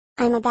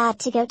I'm about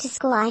to go to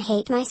school. I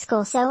hate my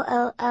school so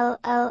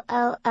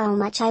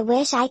much. I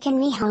wish I can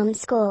be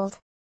homeschooled.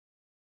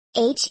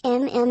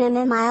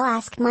 I'll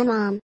ask my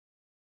mom.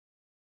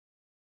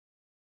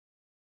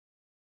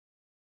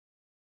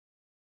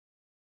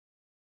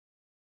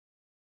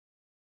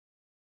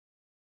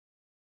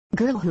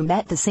 Girl who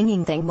met the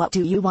singing thing, what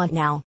do you want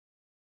now?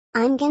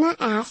 I'm gonna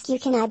ask you,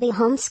 can I be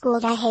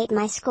homeschooled? I hate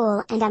my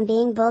school and I'm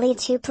being bullied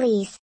too,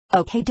 please.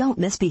 Okay, don't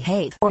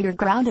misbehave or you're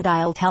grounded.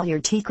 I'll tell your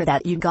teacher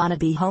that you gonna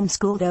be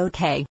homeschooled,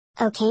 okay?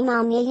 Okay,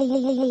 Mom.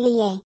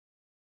 Yeah.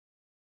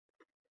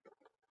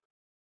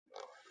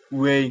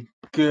 We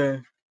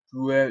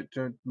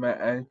graduated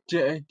my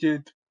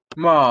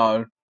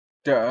mall.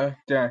 That's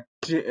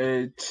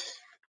it.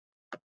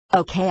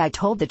 Okay, I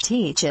told the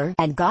teacher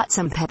and got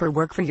some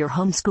paperwork for your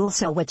homeschool,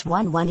 so what's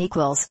 1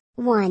 equals?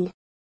 1.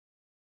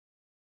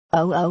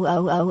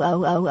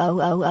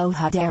 Oh,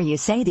 how dare you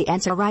say the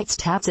answer right?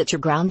 Taps it, you're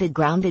grounded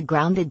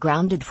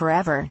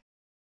forever.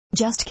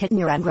 Just kidding,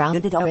 you're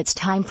ungrounded. Oh, it's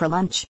time for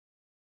lunch.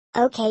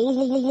 Okay,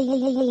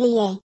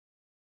 yeah.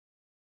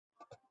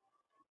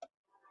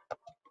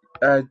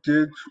 I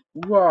did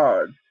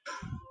what?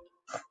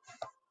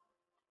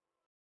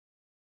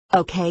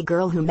 Okay,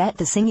 girl who met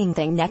the singing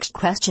thing, next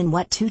question.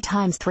 What 2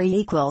 times 3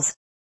 equals?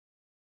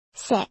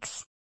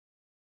 6.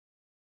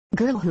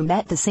 Girl who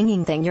met the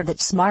singing thing, you're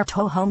that smart.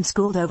 Oh,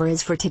 homeschooled over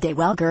is for today.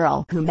 Well,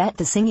 girl who met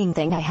the singing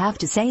thing, I have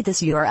to say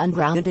this, you're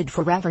ungrounded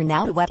forever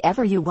now. Do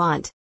whatever you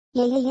want.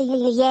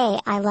 Yeah.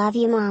 I love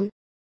you, Mom.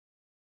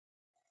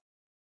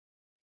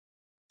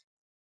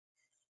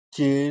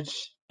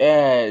 Kids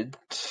Ed.